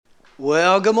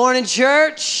Well, good morning,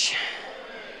 church.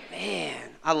 Man,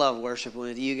 I love worshiping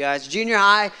with you guys. Junior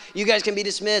high, you guys can be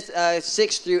dismissed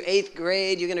 6th through 8th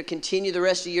grade. You're going to continue the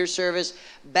rest of your service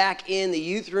back in the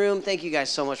youth room. Thank you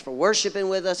guys so much for worshiping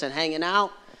with us and hanging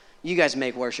out. You guys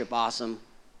make worship awesome.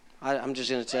 I'm just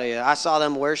going to tell you, I saw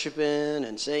them worshiping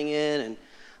and singing, and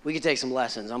we could take some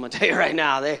lessons. I'm going to tell you right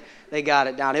now, they got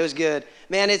it down. It was good.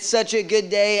 Man, it's such a good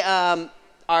day.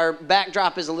 Our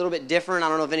backdrop is a little bit different. I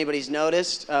don't know if anybody's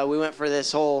noticed. We went for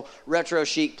this whole retro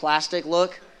chic plastic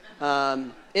look.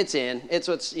 It's in. It's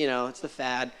what's, it's the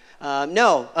fad.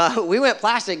 We went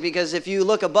plastic because if you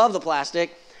look above the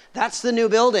plastic, that's the new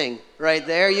building right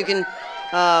there. You can,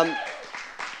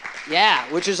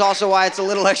 which is also why it's a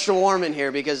little extra warm in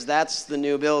here, because that's the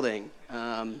new building.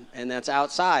 And that's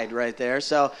outside right there.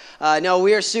 So,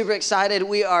 we are super excited.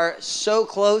 We are so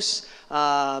close.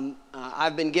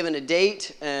 I've been given a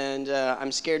date, and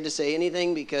I'm scared to say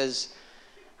anything because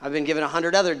I've been given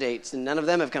 100 other dates, and none of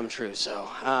them have come true. So,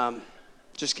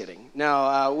 just kidding.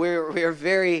 No, we are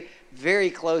very, very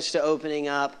close to opening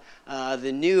up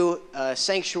the new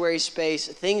sanctuary space.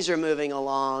 Things are moving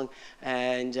along,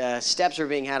 and steps are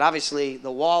being had. Obviously,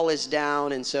 the wall is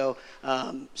down, and so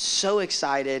so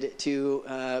excited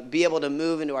to be able to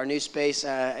move into our new space.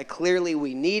 Clearly,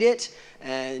 we need it,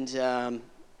 and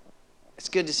it's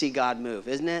good to see God move,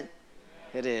 isn't it?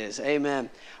 It is. Amen.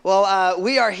 Well,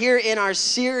 we are here in our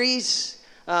series,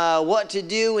 What to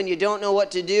Do When You Don't Know What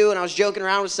to Do. And I was joking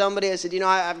around with somebody. I said,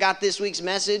 I've got this week's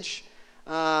message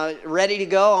ready to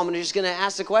go. I'm just going to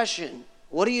ask the question,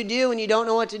 what do you do when you don't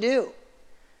know what to do?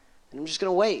 And I'm just going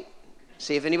to wait,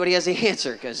 see if anybody has the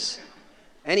answer, because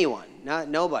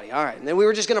nobody. All right. And then we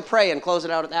were just going to pray and close it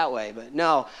out that way. But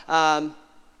no,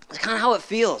 it's kind of how it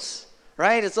feels,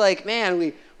 right? It's like, man,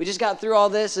 we just got through all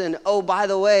this, and oh, by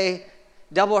the way,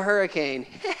 double hurricane.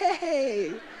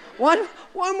 Hey, one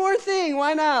more thing.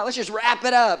 Why not? Let's just wrap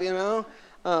it up,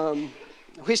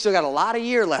 We still got a lot of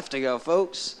year left to go,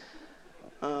 folks.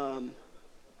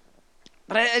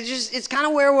 But it's kind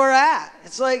of where we're at.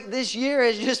 It's like this year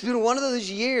has just been one of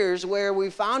those years where we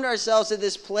found ourselves at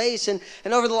this place. And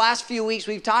over the last few weeks,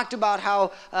 we've talked about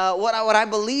how what I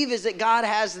believe is that God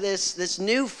has this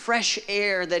new fresh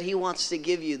air that he wants to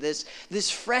give you, this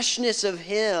freshness of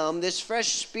him, this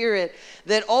fresh spirit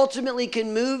that ultimately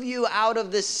can move you out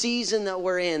of the season that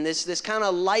we're in, this kind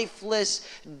of lifeless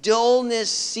dullness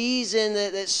season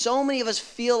that so many of us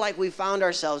feel like we found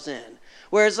ourselves in.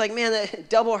 Where it's like, man, that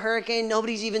double hurricane,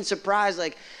 nobody's even surprised.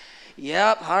 Like,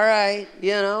 yep, all right.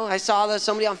 I saw that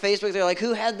somebody on Facebook, they're like,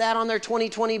 who had that on their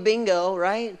 2020 bingo,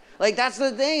 right? Like, that's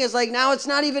the thing. It's like, now it's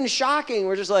not even shocking.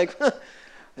 We're just like,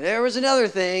 there was another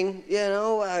thing,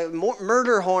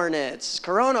 murder hornets,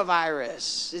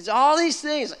 coronavirus. It's all these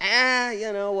things.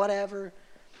 Whatever.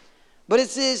 But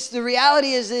the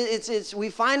reality is we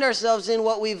find ourselves in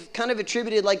what we've kind of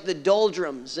attributed like the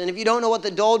doldrums. And if you don't know what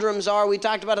the doldrums are, we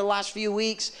talked about it the last few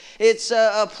weeks. It's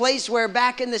a place where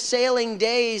back in the sailing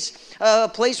days, a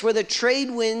place where the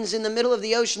trade winds in the middle of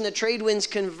the ocean, the trade winds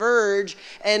converge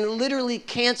and literally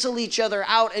cancel each other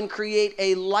out and create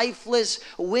a lifeless,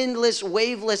 windless,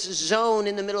 waveless zone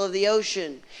in the middle of the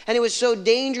ocean. And it was so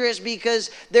dangerous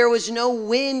because there was no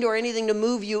wind or anything to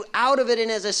move you out of it. And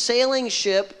as a sailing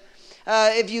ship,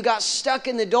 if you got stuck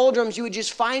in the doldrums, you would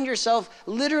just find yourself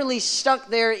literally stuck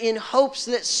there in hopes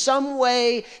that some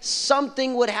way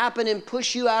something would happen and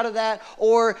push you out of that,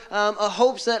 or a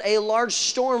hopes that a large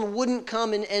storm wouldn't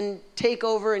come and take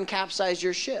over and capsize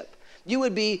your ship. You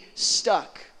would be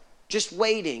stuck, just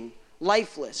waiting,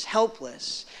 lifeless,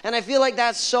 helpless. And I feel like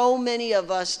that's so many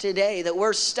of us today, that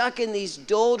we're stuck in these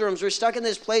doldrums. We're stuck in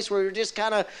this place where we're just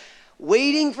kind of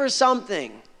waiting for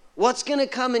something. What's going to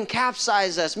come and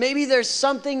capsize us? Maybe there's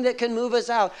something that can move us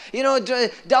out.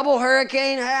 Double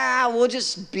hurricane, we'll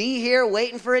just be here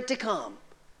waiting for it to come.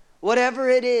 Whatever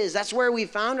it is, that's where we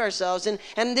found ourselves. And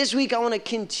this week I want to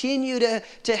continue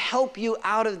to help you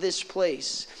out of this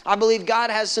place. I believe God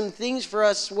has some things for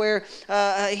us where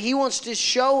he wants to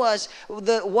show us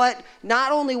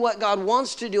not only what God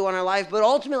wants to do in our life, but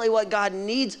ultimately what God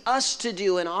needs us to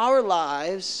do in our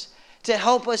lives to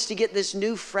help us to get this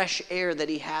new fresh air that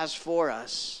he has for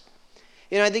us.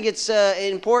 I think it's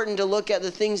important to look at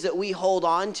the things that we hold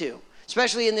on to,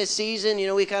 especially in this season.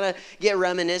 We kind of get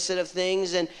reminiscent of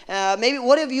things. And maybe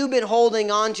what have you been holding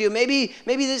on to? Maybe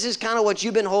this is kind of what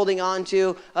you've been holding on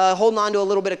to a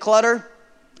little bit of clutter.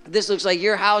 This looks like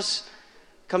your house.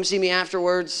 Come see me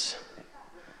afterwards.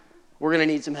 We're going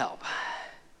to need some help.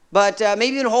 But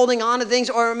maybe you've been holding on to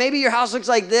things, or maybe your house looks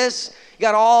like this. You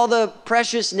got all the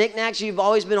precious knickknacks you've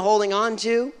always been holding on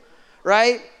to,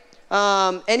 right?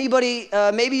 Anybody,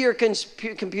 maybe your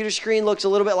computer screen looks a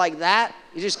little bit like that.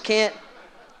 You just can't,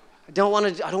 I don't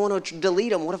want to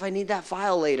delete them. What if I need that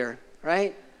file later,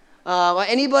 right?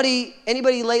 Anybody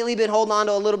lately been holding on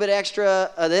to a little bit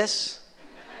extra of this?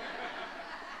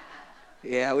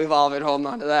 Yeah, we've all been holding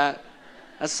on to that.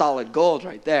 That's solid gold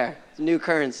right there. It's new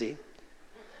currency.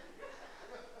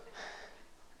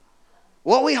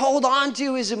 What we hold on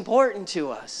to is important to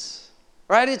us,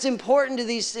 right? It's important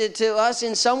to us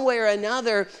in some way or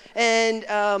another. And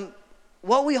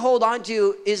what we hold on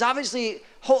to is obviously,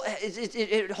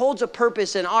 it holds a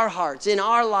purpose in our hearts, in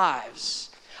our lives.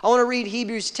 I want to read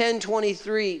Hebrews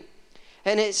 10:23.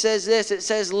 And it says this. It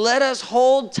says, "Let us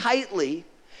hold tightly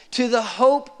to the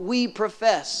hope we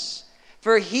profess,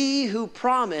 for he who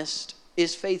promised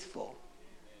is faithful."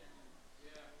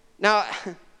 Now,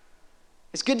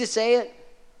 it's good to say it.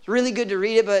 It's really good to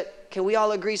read it, but can we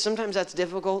all agree sometimes that's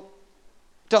difficult?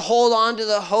 To hold on to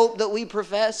the hope that we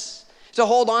profess, to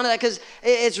hold on to that, because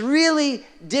it's really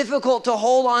difficult to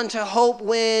hold on to hope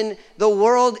when the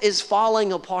world is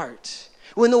falling apart,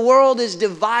 when the world is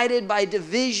divided by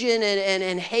division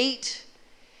and hate.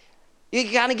 You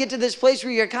kind of get to this place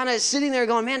where you're kind of sitting there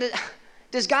going, man,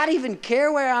 does God even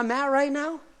care where I'm at right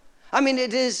now? I mean,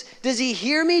 does he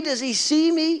hear me? Does he see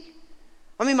me?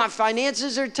 I mean, my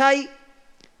finances are tight.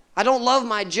 I don't love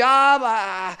my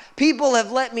job. People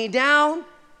have let me down.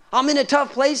 I'm in a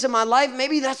tough place in my life.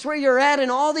 Maybe that's where you're at and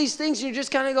all these things. You're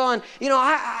just kind of going,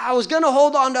 I was going to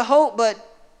hold on to hope, but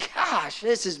gosh,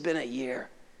 this has been a year.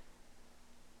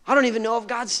 I don't even know if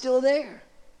God's still there.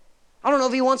 I don't know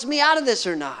if he wants me out of this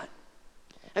or not.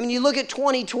 I mean, you look at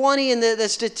 2020 and the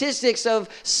statistics of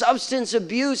substance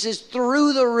abuse is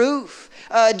through the roof.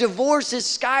 Divorce is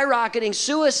skyrocketing.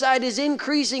 Suicide is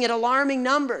increasing at alarming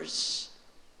numbers.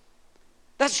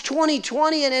 That's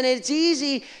 2020, and it's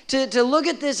easy to look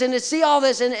at this and to see all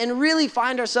this and really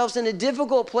find ourselves in a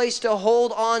difficult place to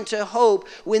hold on to hope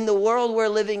when the world we're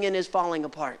living in is falling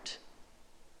apart.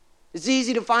 It's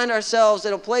easy to find ourselves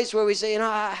at a place where we say,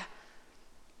 I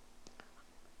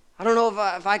don't know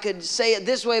if I could say it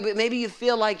this way, but maybe you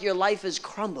feel like your life is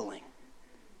crumbling.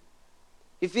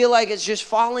 You feel like it's just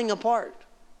falling apart.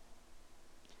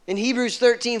 In Hebrews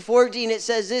 13:14, it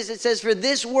says this. It says, "For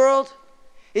this world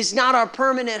is not our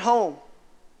permanent home.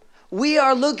 We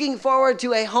are looking forward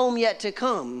to a home yet to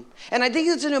come." And I think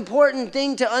it's an important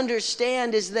thing to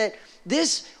understand is that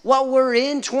what we're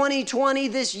in, 2020,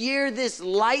 this year, this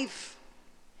life,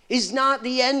 is not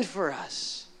the end for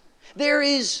us. There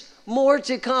is more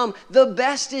to come. The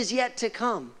best is yet to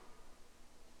come.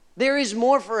 There is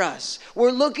more for us.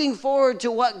 We're looking forward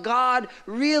to what God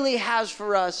really has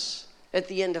for us at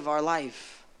the end of our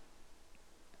life.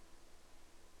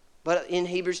 But in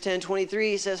Hebrews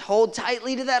 10:23, he says, hold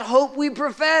tightly to that hope we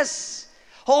profess.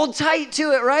 Hold tight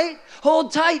to it, right?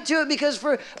 Hold tight to it, because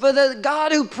for the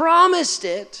God who promised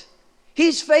it,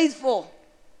 he's faithful.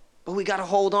 But we got to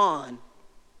hold on.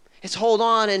 It's hold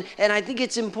on. And I think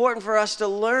it's important for us to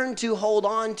learn to hold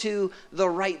on to the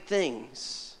right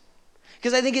things.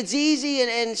 Because I think it's easy,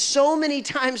 and so many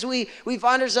times we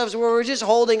find ourselves where we're just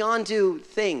holding on to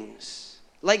things.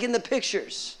 Like in the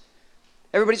pictures.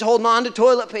 Everybody's holding on to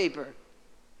toilet paper.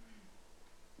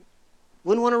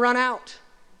 Wouldn't want to run out.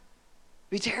 It'd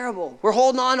be terrible. We're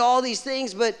holding on to all these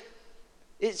things, but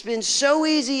it's been so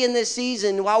easy in this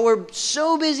season. While we're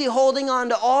so busy holding on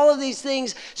to all of these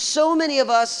things, so many of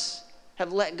us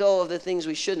have let go of the things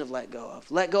we shouldn't have let go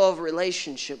of. Let go of a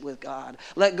relationship with God.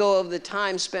 Let go of the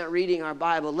time spent reading our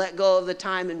Bible. Let go of the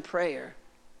time in prayer.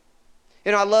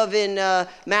 I love in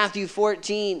Matthew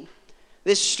 14,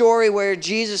 this story where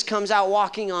Jesus comes out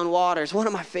walking on water. It's one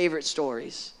of my favorite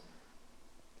stories.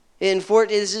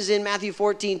 This is in Matthew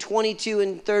 14, 22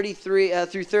 and 33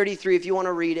 through 33, if you want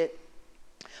to read it.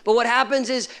 But what happens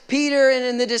is Peter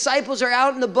and the disciples are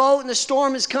out in the boat, and the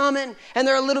storm is coming, and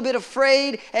they're a little bit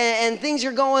afraid, and things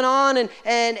are going on, and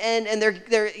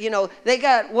they're they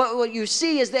got what you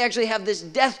see is they actually have this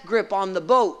death grip on the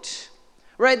boat.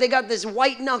 Right? They got this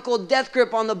white-knuckled death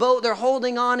grip on the boat. They're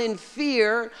holding on in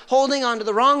fear, holding on to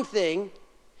the wrong thing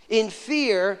in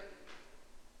fear.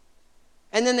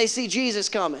 And then they see Jesus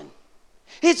coming.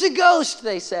 It's a ghost,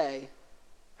 they say.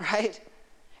 Right?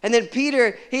 And then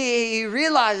Peter, he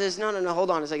realizes, no, hold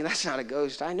on a second. That's not a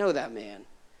ghost. I know that man.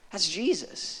 That's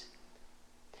Jesus.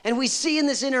 And we see in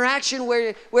this interaction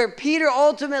where Peter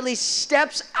ultimately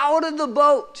steps out of the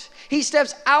boat. He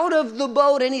steps out of the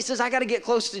boat and he says, I got to get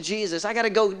close to Jesus. I got to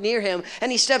go near him.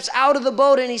 And he steps out of the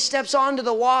boat and he steps onto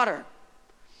the water.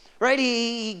 Right?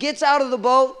 He gets out of the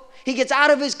boat. He gets out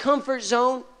of his comfort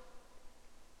zone.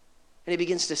 And he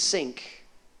begins to sink.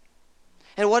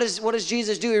 And what does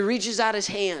Jesus do? He reaches out his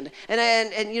hand.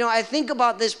 And you know, I think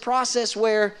about this process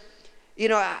where, you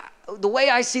know, the way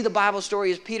I see the Bible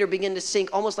story is Peter began to sink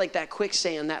almost like that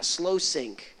quicksand, that slow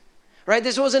sink. Right?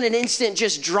 This wasn't an instant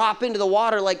just drop into the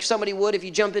water like somebody would if you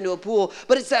jump into a pool,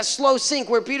 but it's that slow sink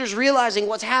where Peter's realizing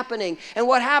what's happening. And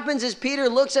what happens is Peter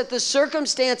looks at the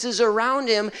circumstances around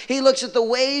him. He looks at the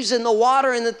waves and the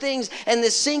water and the things, and the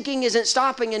sinking isn't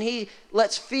stopping, and he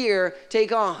lets fear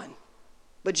take on.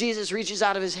 But Jesus reaches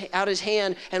out his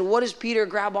hand, and what does Peter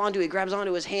grab onto? He grabs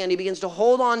onto his hand. He begins to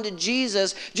hold on to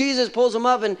Jesus. Jesus pulls him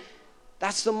up, and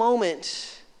that's the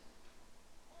moment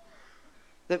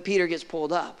that Peter gets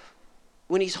pulled up,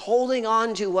 when he's holding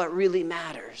on to what really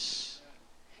matters.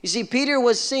 You see, Peter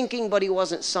was sinking, but he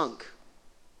wasn't sunk.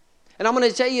 And I'm going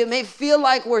to tell you, it may feel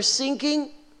like we're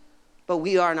sinking, but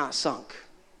we are not sunk.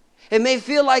 It may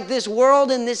feel like this world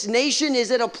and this nation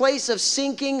is at a place of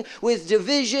sinking, with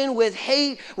division, with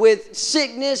hate, with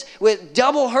sickness, with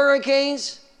double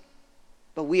hurricanes,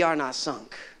 but we are not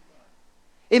sunk.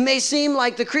 It may seem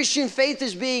like the Christian faith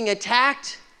is being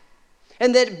attacked,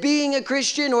 and that being a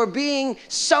Christian or being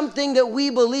something that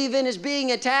we believe in is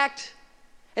being attacked.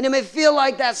 And it may feel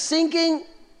like that's sinking,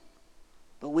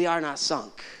 but we are not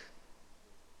sunk.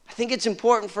 I think it's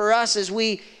important for us as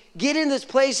we get in this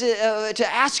place to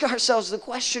ask ourselves the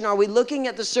question, are we looking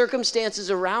at the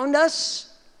circumstances around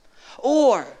us?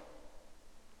 Or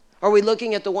are we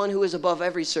looking at the one who is above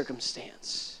every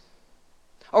circumstance?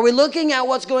 Are we looking at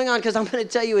what's going on? Because I'm going to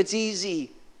tell you, it's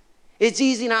easy. It's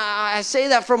easy, and I say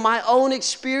that from my own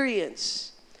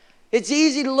experience. It's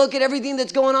easy to look at everything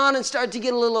that's going on and start to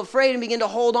get a little afraid and begin to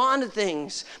hold on to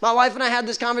things. My wife and I had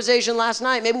this conversation last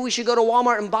night. Maybe we should go to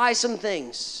Walmart and buy some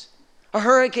things. A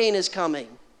hurricane is coming.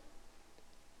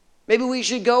 Maybe we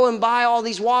should go and buy all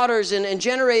these waters and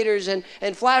generators and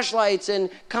flashlights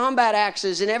and combat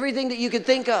axes and everything that you could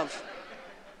think of.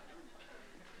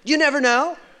 You never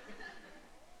know.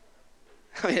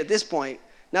 I mean, at this point,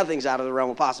 nothing's out of the realm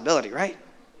of possibility, right?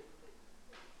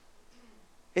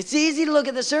 It's easy to look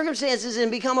at the circumstances and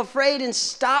become afraid and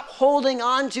stop holding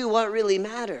on to what really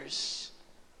matters.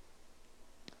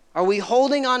 Are we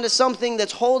holding on to something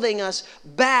that's holding us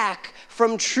back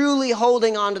from truly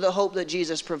holding on to the hope that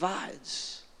Jesus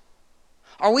provides?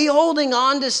 Are we holding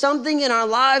on to something in our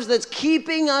lives that's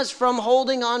keeping us from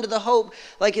holding on to the hope,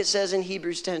 like it says in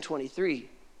Hebrews 10:23?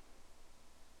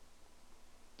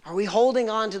 Are we holding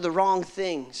on to the wrong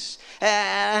things?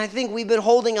 And I think we've been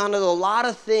holding on to a lot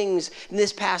of things in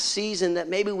this past season that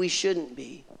maybe we shouldn't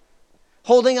be.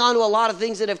 Holding on to a lot of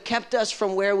things that have kept us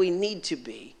from where we need to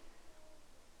be.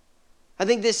 I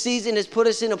think this season has put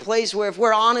us in a place where if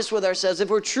we're honest with ourselves, if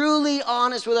we're truly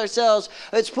honest with ourselves,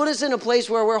 it's put us in a place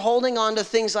where we're holding on to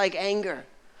things like anger,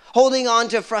 holding on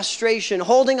to frustration,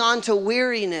 holding on to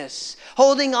weariness,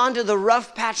 holding on to the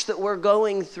rough patch that we're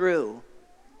going through.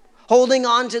 Holding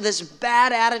on to this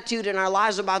bad attitude in our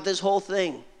lives about this whole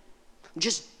thing. I'm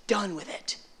just done with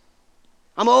it.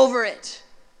 I'm over it.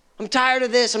 I'm tired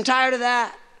of this. I'm tired of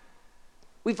that.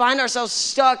 We find ourselves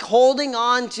stuck holding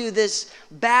on to this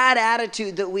bad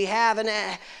attitude that we have.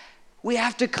 And we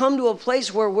have to come to a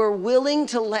place where we're willing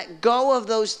to let go of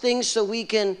those things so we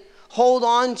can hold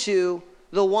on to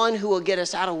the one who will get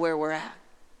us out of where we're at.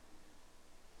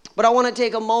 But I want to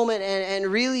take a moment and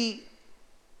really,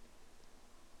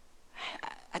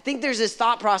 I think there's this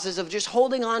thought process of just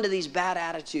holding on to these bad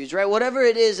attitudes, right? Whatever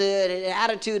it is, an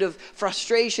attitude of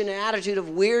frustration, an attitude of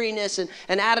weariness, and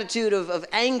an attitude of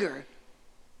anger.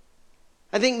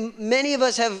 I think many of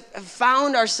us have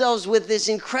found ourselves with this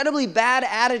incredibly bad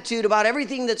attitude about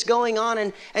everything that's going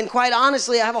on, and quite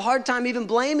honestly, I have a hard time even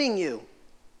blaming you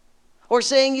or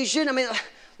saying you shouldn't. I mean,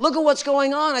 look at what's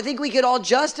going on. I think we could all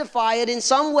justify it in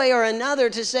some way or another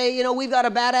to say, you know, we've got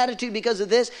a bad attitude because of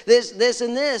this,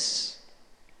 and this.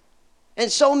 And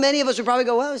so many of us would probably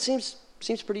go, well, it seems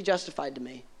pretty justified to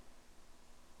me.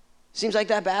 Seems like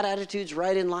that bad attitude's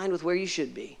right in line with where you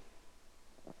should be.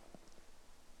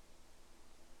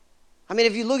 I mean,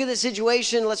 if you look at the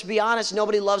situation, let's be honest,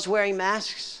 nobody loves wearing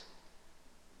masks,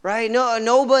 right?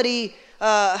 Nobody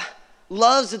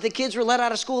loves that the kids were let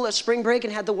out of school at spring break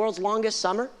and had the world's longest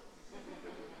summer.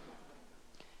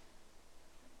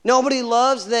 Nobody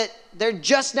loves that they're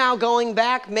just now going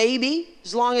back, maybe,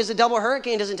 as long as the double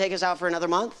hurricane doesn't take us out for another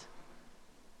month.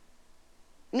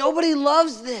 Nobody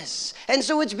loves this. And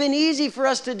so it's been easy for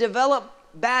us to develop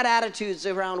bad attitudes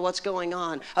around what's going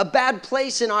on, a bad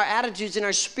place in our attitudes, in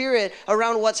our spirit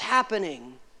around what's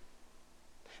happening.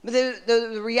 But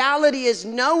the reality is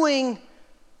knowing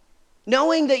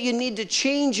Knowing that you need to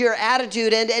change your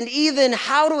attitude and even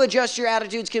how to adjust your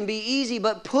attitudes can be easy,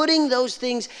 but putting those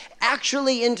things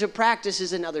actually into practice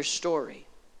is another story.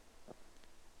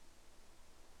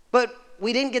 But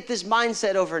we didn't get this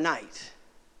mindset overnight.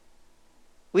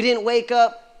 We didn't wake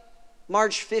up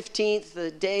March 15th,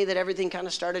 the day that everything kind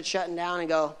of started shutting down, and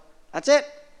go, that's it.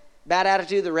 Bad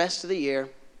attitude the rest of the year.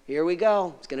 Here we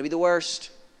go. It's going to be the worst.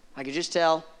 I could just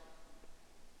tell.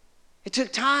 It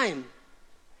took time.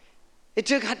 It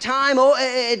took time.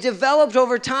 It developed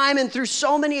over time, and through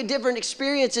so many different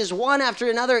experiences, one after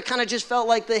another, it kind of just felt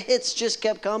like the hits just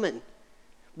kept coming.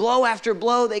 Blow after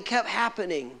blow, they kept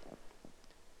happening.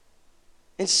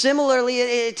 And similarly,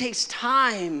 it takes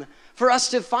time for us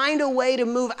to find a way to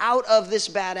move out of this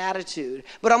bad attitude.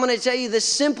 But I'm going to tell you the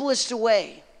simplest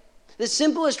way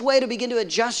to begin to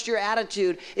adjust your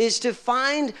attitude is to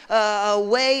find a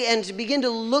way and to begin to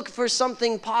look for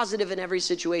something positive in every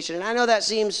situation. And I know that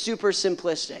seems super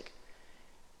simplistic,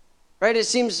 right? It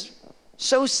seems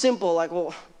so simple, like,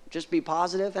 well, just be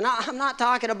positive. And I'm not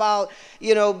talking about,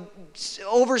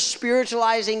 over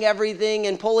spiritualizing everything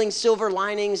and pulling silver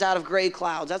linings out of gray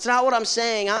clouds. That's not what I'm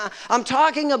saying. I'm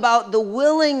talking about the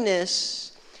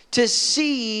willingness to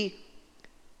see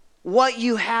what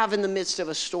you have in the midst of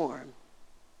a storm.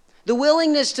 The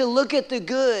willingness to look at the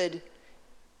good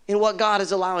in what God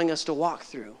is allowing us to walk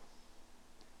through.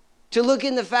 To look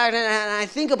in the fact, and I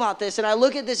think about this, and I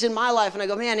look at this in my life, and I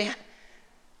go, man,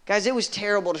 guys, it was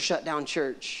terrible to shut down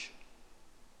church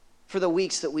for the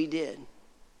weeks that we did.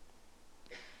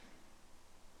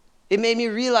 It made me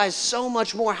realize so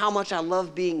much more how much I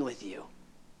love being with you.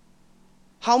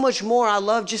 How much more I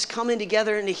love just coming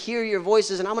together and to hear your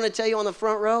voices. And I'm going to tell you on the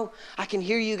front row, I can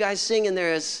hear you guys singing.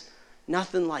 There is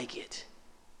nothing like it.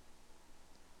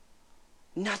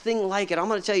 Nothing like it. I'm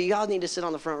going to tell you, y'all need to sit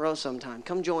on the front row sometime.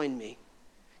 Come join me.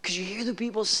 Because you hear the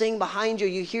people sing behind you.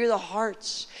 You hear the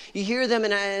hearts. You hear them.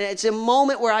 And it's a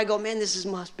moment where I go, man, this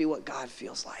must be what God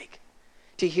feels like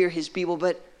to hear his people.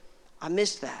 But I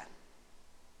missed that.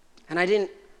 And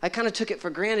I kind of took it for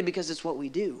granted because it's what we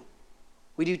do.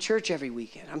 We do church every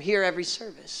weekend. I'm here every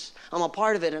service. I'm a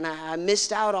part of it, and I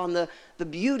missed out on the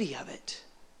beauty of it.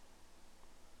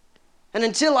 And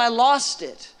until I lost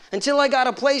it, until I got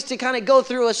a place to kind of go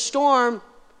through a storm,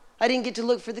 I didn't get to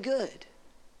look for the good.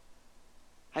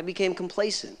 I became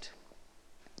complacent.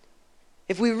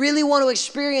 If we really want to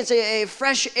experience a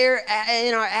fresh air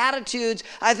in our attitudes,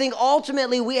 I think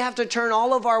ultimately we have to turn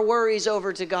all of our worries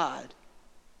over to God.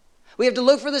 We have to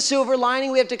look for the silver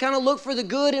lining. We have to kind of look for the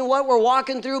good in what we're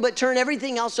walking through, but turn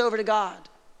everything else over to God.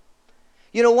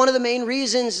 One of the main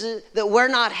reasons that we're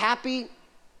not happy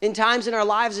in times in our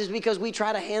lives is because we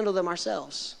try to handle them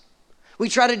ourselves. We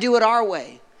try to do it our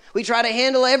way. We try to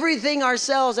handle everything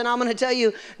ourselves, and I'm going to tell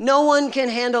you, no one can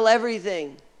handle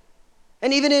everything.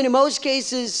 And even in most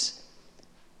cases,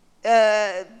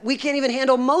 we can't even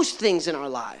handle most things in our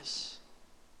lives.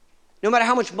 No matter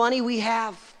how much money we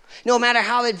have, no matter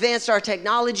how advanced our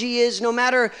technology is, no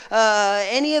matter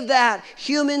any of that,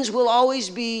 humans will always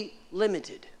be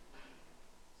limited.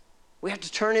 We have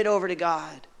to turn it over to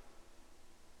God.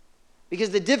 Because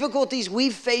the difficulties we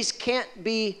face can't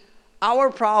be our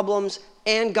problems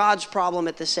and God's problem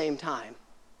at the same time.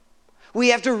 We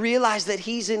have to realize that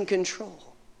he's in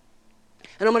control.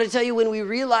 And I'm going to tell you, when we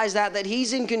realize that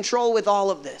he's in control with all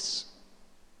of this,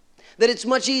 that it's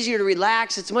much easier to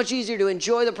relax, it's much easier to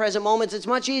enjoy the present moments, it's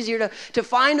much easier to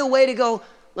find a way to go,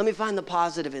 let me find the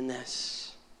positive in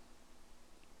this.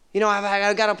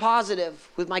 I've got a positive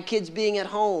with my kids being at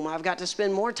home. I've got to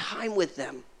spend more time with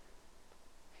them.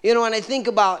 And I think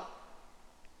about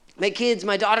my kids,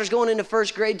 my daughter's going into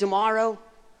first grade tomorrow.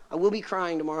 I will be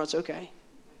crying tomorrow, it's okay.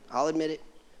 I'll admit it.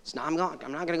 I'm not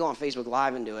going to go on Facebook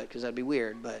Live and do it because that'd be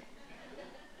weird, but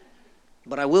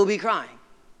I will be crying.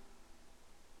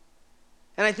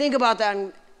 And I think about that,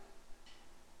 and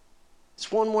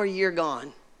it's one more year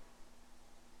gone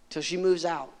till she moves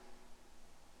out.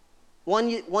 1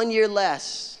 year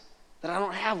less that I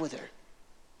don't have with her.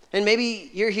 And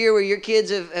maybe you're here where your kids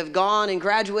have gone and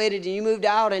graduated and you moved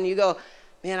out and you go,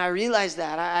 man, I realize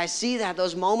that. I see that,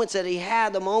 those moments that he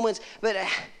had, the moments. But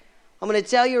I'm going to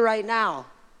tell you right now,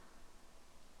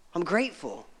 I'm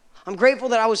grateful. I'm grateful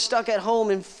that I was stuck at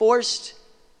home and forced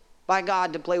by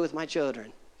God to play with my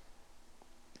children,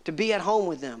 to be at home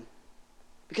with them.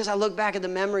 Because I look back at the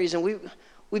memories, and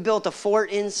we built a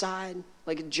fort inside,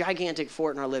 like a gigantic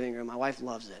fort in our living room. My wife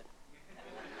loves it.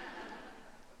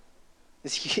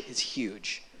 It's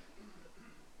huge.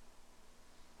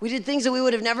 We did things that we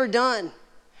would have never done.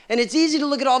 And it's easy to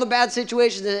look at all the bad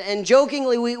situations, and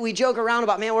jokingly we joke around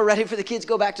about, man, we're ready for the kids to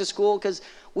go back to school, because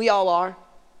we all are.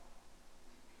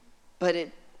 but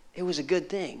it was a good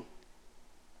thing.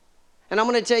 And I'm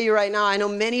going to tell you right now, I know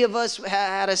many of us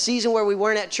had a season where we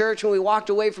weren't at church, when we walked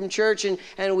away from church and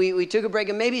we took a break.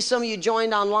 And maybe some of you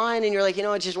joined online and you're like,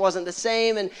 it just wasn't the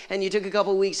same. And you took a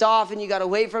couple of weeks off and you got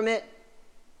away from it.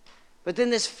 But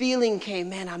then this feeling came,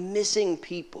 man, I'm missing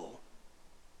people.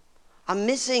 I'm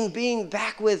missing being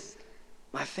back with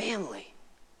my family.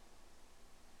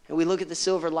 And we look at the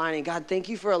silver lining. God, thank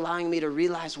you for allowing me to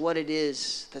realize what it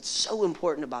is that's so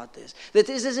important about this. That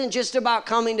this isn't just about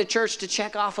coming to church to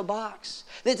check off a box.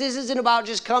 That this isn't about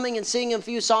just coming and singing a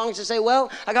few songs to say,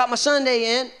 well, I got my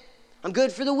Sunday in. I'm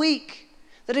good for the week.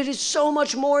 That it is so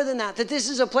much more than that. That this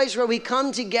is a place where we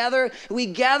come together. We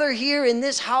gather here in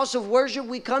this house of worship.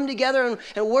 We come together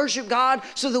and worship God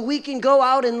so that we can go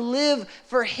out and live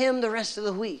for Him the rest of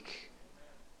the week.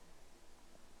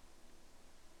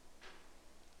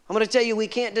 I'm going to tell you, we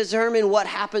can't determine what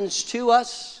happens to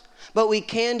us, but we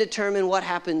can determine what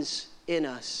happens in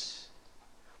us.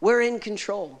 We're in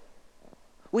control.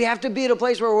 We have to be at a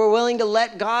place where we're willing to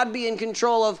let God be in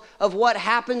control of what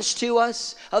happens to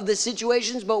us, of the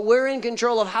situations, but we're in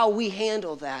control of how we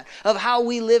handle that, of how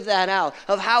we live that out,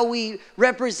 of how we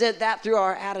represent that through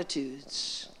our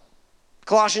attitudes.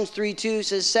 Colossians 3:2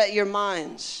 says, set your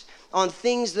minds on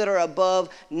things that are above,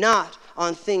 not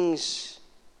on things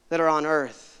that are on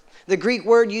earth. The Greek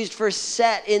word used for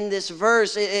set in this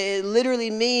verse, it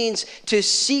literally means to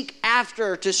seek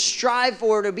after, to strive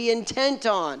for, to be intent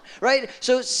on, right?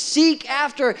 So seek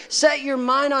after, set your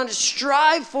mind on,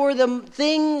 strive for the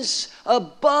things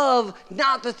above,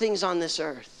 not the things on this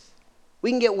earth. We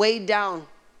can get weighed down,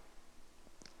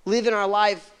 living our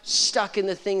life stuck in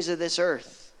the things of this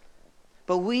earth.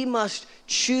 But we must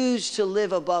choose to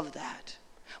live above that.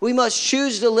 We must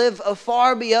choose to live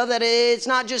far beyond that. It's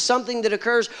not just something that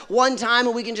occurs one time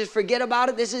and we can just forget about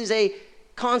it. This is a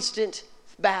constant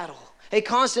battle, a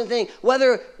constant thing,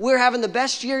 whether we're having the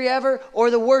best year ever or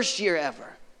the worst year ever.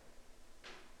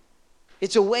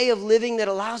 It's a way of living that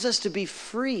allows us to be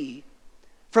free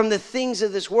from the things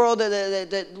of this world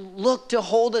that look to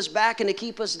hold us back and to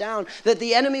keep us down, that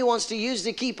the enemy wants to use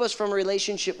to keep us from a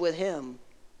relationship with Him.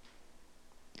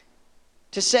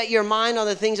 To set your mind on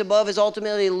the things above is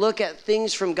ultimately to look at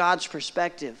things from God's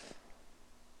perspective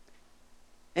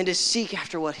and to seek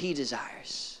after what He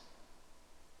desires.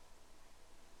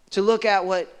 To look at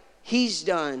what He's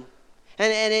done.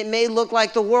 And it may look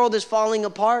like the world is falling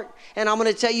apart. And I'm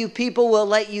going to tell you, people will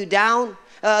let you down.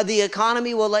 The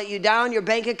economy will let you down. Your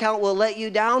bank account will let you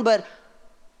down. But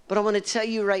I'm going to tell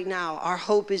you right now, our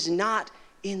hope is not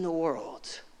in the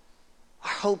world.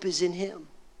 Our hope is in Him.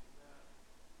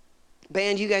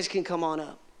 Band, you guys can come on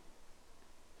up.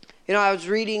 I was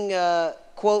reading a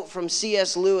quote from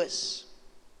C.S. Lewis.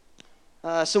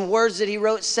 Some words that he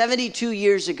wrote 72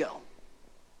 years ago.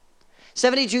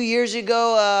 72 years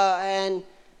ago, and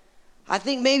I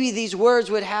think maybe these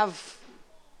words would have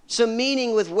some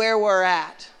meaning with where we're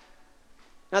at.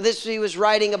 Now, this he was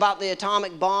writing about the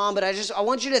atomic bomb, but I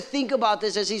want you to think about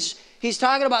this as he's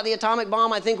talking about the atomic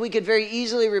bomb. I think we could very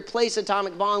easily replace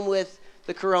atomic bomb with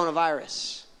the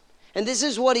coronavirus. And this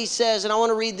is what he says, and I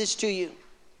want to read this to you.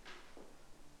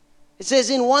 It says,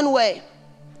 in one way,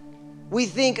 we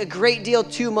think a great deal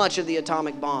too much of the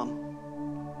atomic bomb.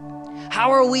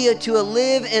 How are we to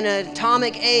live in an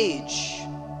atomic age?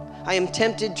 I am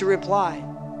tempted to reply,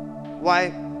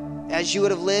 why, as you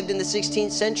would have lived in the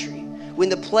 16th century, when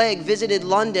the plague visited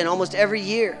London almost every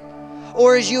year.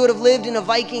 Or as you would have lived in a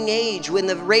Viking age, when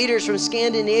the raiders from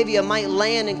Scandinavia might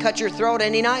land and cut your throat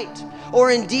any night. Or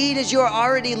indeed, as you are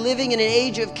already living in an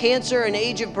age of cancer, an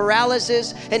age of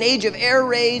paralysis, an age of air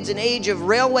raids, an age of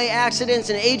railway accidents,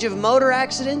 an age of motor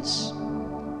accidents.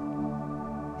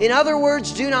 In other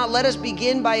words, do not let us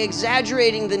begin by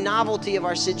exaggerating the novelty of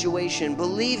our situation.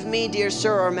 Believe me, dear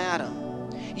sir or madam,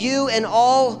 you and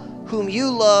all whom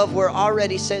you love were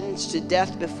already sentenced to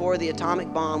death before the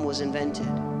atomic bomb was invented.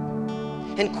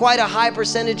 And quite a high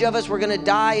percentage of us were going to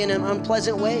die in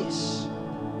unpleasant ways.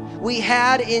 We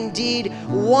had indeed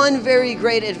one very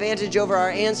great advantage over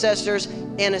our ancestors,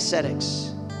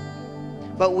 anesthetics.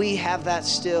 But we have that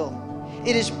still.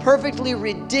 It is perfectly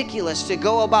ridiculous to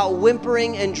go about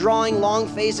whimpering and drawing long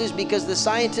faces because the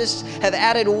scientists have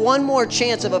added one more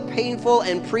chance of a painful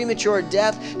and premature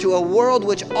death to a world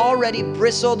which already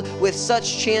bristled with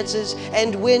such chances,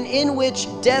 and in which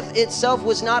death itself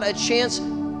was not a chance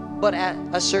but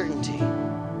a certainty.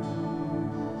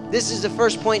 This is the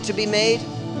first point to be made.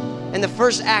 And the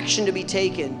first action to be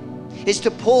taken is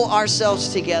to pull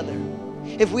ourselves together.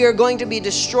 If we are going to be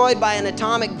destroyed by an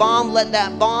atomic bomb, let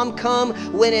that bomb come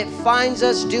when it finds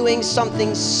us doing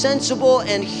something sensible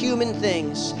and human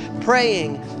things.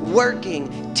 praying,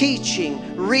 working,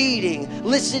 teaching, reading,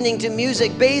 listening to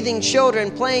music, bathing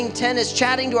children, playing tennis,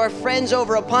 chatting to our friends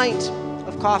over a pint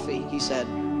of coffee, he said.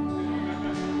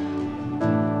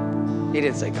 He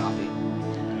didn't say coffee.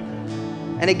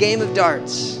 And a game of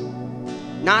darts,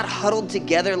 not huddled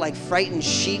together like frightened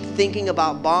sheep thinking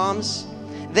about bombs.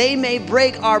 They may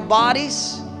break our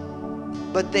bodies,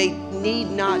 but they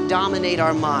need not dominate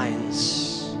our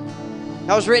minds.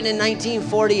 That was written in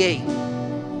 1948.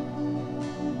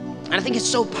 And I think it's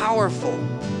so powerful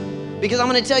because I'm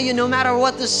going to tell you, no matter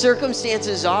what the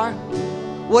circumstances are,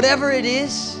 whatever it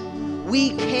is,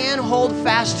 we can hold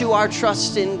fast to our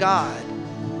trust in God,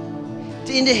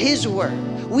 into His Word.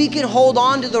 We can hold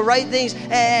on to the right things,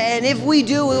 and if we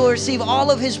do, we will receive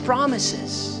all of His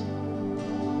promises.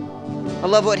 I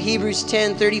love what Hebrews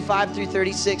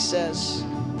 10:35-36 says.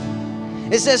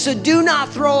 It says, so do not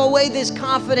throw away this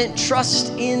confident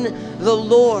trust in the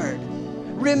Lord.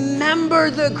 Remember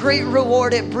the great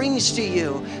reward it brings to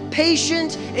you.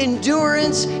 Patient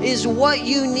endurance is what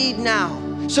you need now,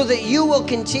 so that you will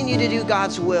continue to do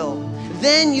God's will.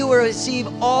 Then you will receive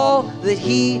all that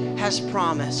He has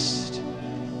promised.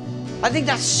 I think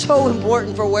that's so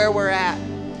important for where we're at.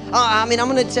 I'm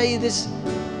going to tell you this.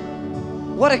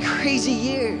 What a crazy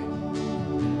year.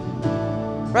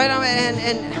 Right?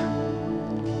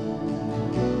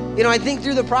 I think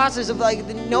through the process of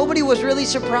nobody was really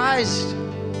surprised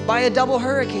by a double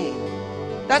hurricane.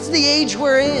 That's the age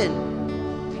we're in.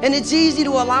 And it's easy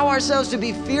to allow ourselves to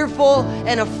be fearful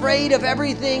and afraid of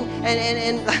everything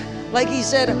and like he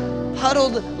said,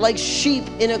 huddled like sheep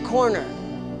in a corner,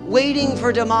 waiting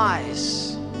for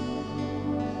demise.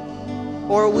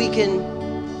 Or we can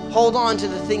hold on to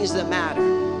the things that matter.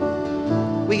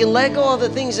 We can let go of the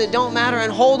things that don't matter and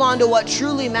hold on to what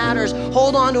truly matters.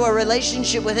 Hold on to a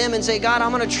relationship with Him and say, God,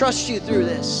 I'm going to trust you through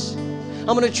this.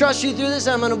 I'm going to trust you through this.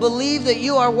 I'm going to believe that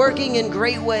you are working in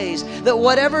great ways. That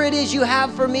whatever it is you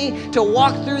have for me to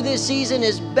walk through this season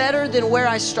is better than where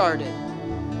I started.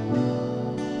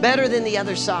 Better than the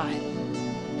other side.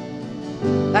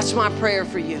 That's my prayer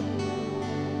for you.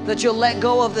 That you'll let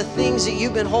go of the things that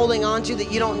you've been holding on to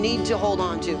that you don't need to hold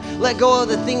on to. Let go of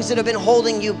the things that have been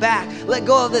holding you back. Let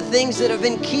go of the things that have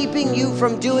been keeping you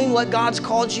from doing what God's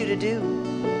called you to do.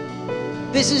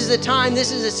 This is the time,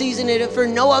 this is the season, and if for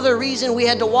no other reason we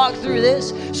had to walk through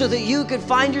this so that you could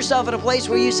find yourself at a place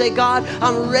where you say, God,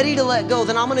 I'm ready to let go,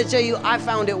 then I'm going to tell you, I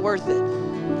found it worth it.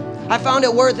 I found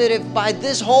it worth it if by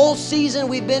this whole season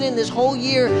we've been in, this whole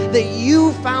year, that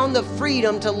you found the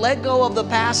freedom to let go of the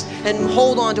past and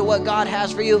hold on to what God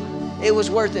has for you. It was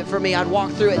worth it for me. I'd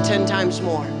walk through it 10 times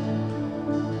more.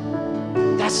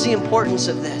 That's the importance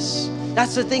of this.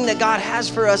 That's the thing that God has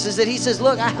for us, is that He says,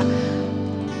 look,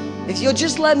 if you'll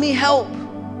just let me help,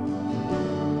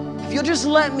 if you'll just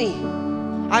let me,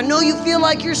 I know you feel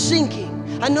like you're sinking.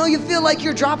 I know you feel like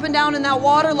you're dropping down in that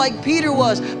water like Peter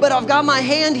was, but I've got my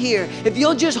hand here. If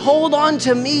you'll just hold on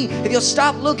to me, if you'll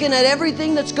stop looking at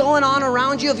everything that's going on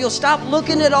around you, if you'll stop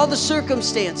looking at all the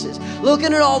circumstances,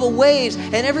 looking at all the waves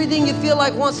and everything you feel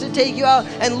like wants to take you out,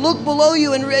 and look below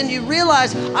you and you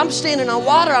realize, I'm standing on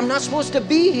water. I'm not supposed to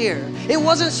be here. It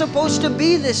wasn't supposed to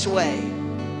be this way.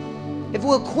 If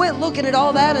we'll quit looking at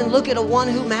all that and look at the one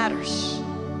who matters,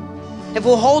 if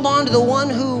we'll hold on to the one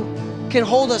who can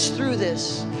hold us through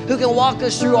this, who can walk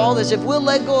us through all this, if we'll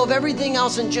let go of everything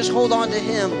else and just hold on to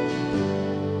Him,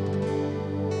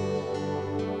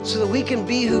 so that we can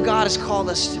be who God has called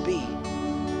us to be.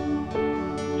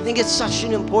 I think it's such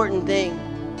an important thing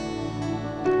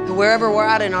that wherever we're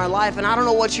at in our life, and I don't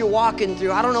know what you're walking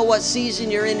through, I don't know what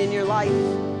season you're in your life.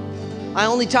 I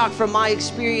only talk from my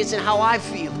experience and how I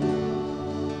feel.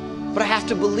 But I have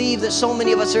to believe that so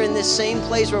many of us are in this same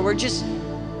place where we're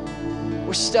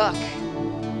stuck.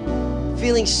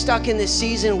 Feeling stuck in this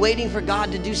season, waiting for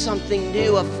God to do something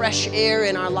new, a fresh air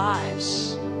in our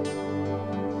lives.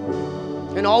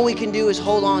 And all we can do is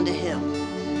hold on to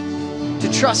Him.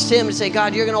 To trust Him and say,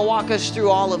 God, you're going to walk us through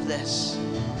all of this.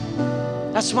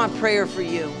 That's my prayer for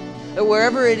you. That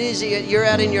wherever it is that you're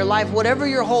at in your life, whatever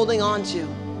you're holding on to,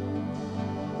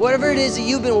 whatever it is that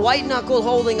you've been white-knuckled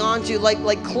holding on to,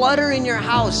 like clutter in your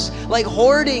house, like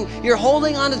hoarding, you're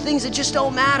holding on to things that just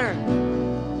don't matter.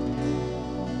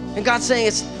 And God's saying,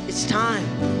 it's time.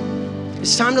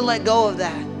 It's time to let go of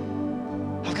that.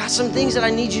 I've got some things that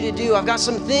I need you to do. I've got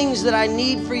some things that I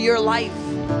need for your life.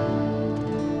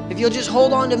 If you'll just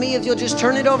hold on to me, if you'll just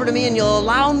turn it over to me and you'll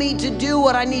allow me to do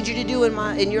what I need you to do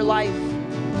in your life,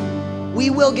 we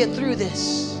will get through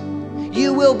this.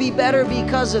 You will be better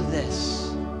because of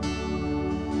this.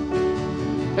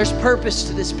 There's purpose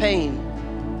to this pain.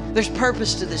 There's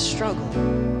purpose to this struggle.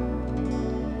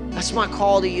 That's my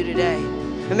call to you today.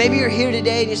 And maybe you're here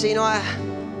today and you say, you know,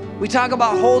 we talk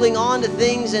about holding on to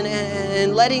things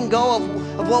and letting go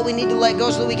of what we need to let go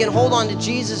so that we can hold on to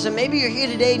Jesus. And maybe you're here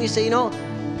today and you say, you know,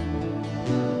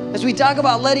 as we talk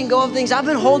about letting go of things, I've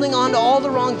been holding on to all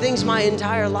the wrong things my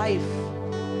entire life.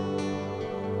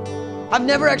 I've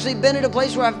never actually been at a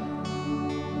place where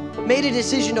I've made a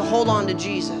decision to hold on to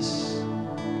Jesus,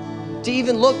 to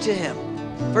even look to Him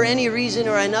for any reason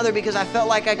or another, because I felt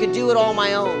like I could do it all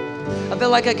my own. I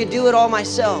felt like I could do it all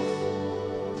myself.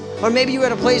 Or maybe you were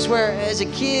at a place where as a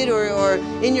kid or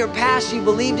in your past you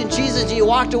believed in Jesus and you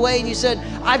walked away and you said,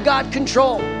 I've got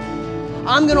control.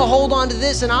 I'm going to hold on to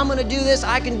this and I'm going to do this.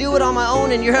 I can do it on my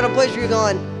own. And you're at a place where you're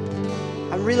going,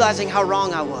 I'm realizing how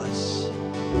wrong I was.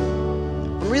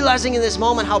 I'm realizing in this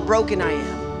moment how broken I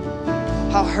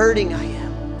am, how hurting I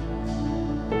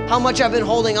am, how much I've been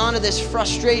holding on to this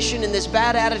frustration and this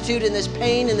bad attitude and this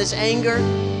pain and this anger,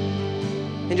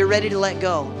 and you're ready to let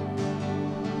go.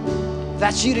 If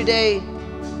that's you today,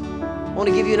 I want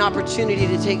to give you an opportunity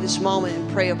to take this moment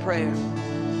and pray a prayer,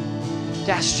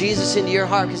 to ask Jesus into your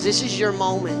heart, because this is your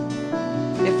moment.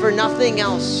 If for nothing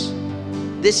else,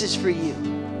 this is for you.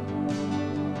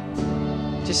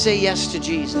 To say yes to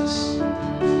Jesus,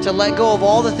 to let go of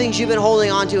all the things you've been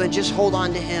holding on to and just hold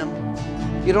on to Him.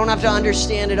 You don't have to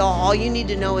understand it all. All you need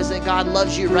to know is that God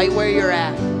loves you right where you're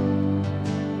at,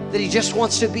 that He just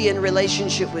wants to be in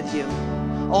relationship with you.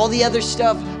 All the other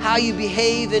stuff, how you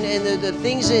behave and the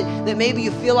things that maybe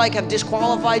you feel like have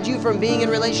disqualified you from being in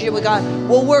relationship with God,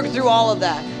 we'll work through all of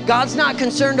that. God's not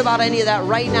concerned about any of that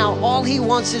right now. All He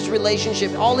wants is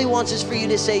relationship. All He wants is for you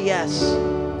to say yes.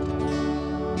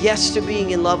 Yes to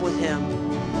being in love with Him.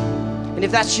 And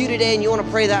if that's you today and you want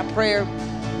to pray that prayer,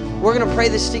 we're going to pray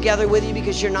this together with you,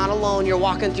 because you're not alone. You're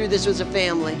walking through this as a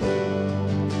family.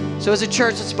 So as a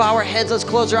church, let's bow our heads, let's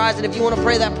close our eyes, and if you want to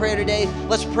pray that prayer today,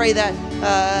 let's pray that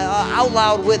out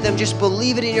loud with them. Just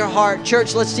believe it in your heart.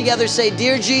 Church, let's together say,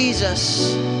 Dear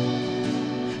Jesus,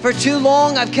 for too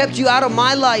long I've kept you out of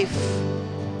my life.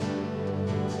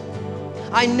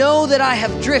 I know that I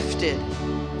have drifted,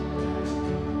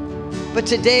 but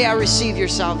today I receive your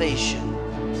salvation.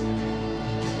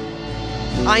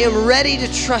 I am ready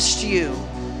to trust you.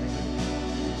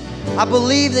 I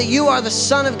believe that you are the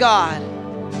Son of God,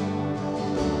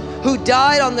 who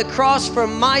died on the cross for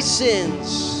my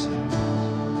sins.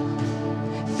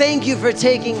 Thank you for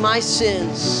taking my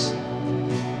sins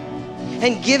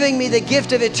and giving me the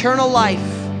gift of eternal life.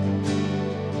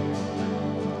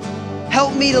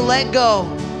 Help me to let go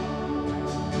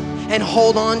and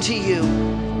hold on to you.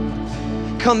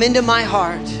 Come into my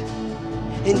heart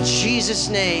in Jesus'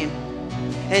 name.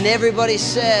 And everybody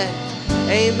said,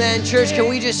 amen. Church, can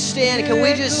we just stand? Can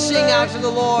we just sing out to the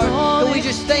Lord? Can we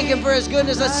just thank Him for His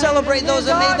goodness? Let's celebrate those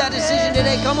that made that decision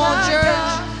today. Come on,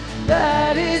 church.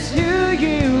 That is who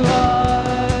you are.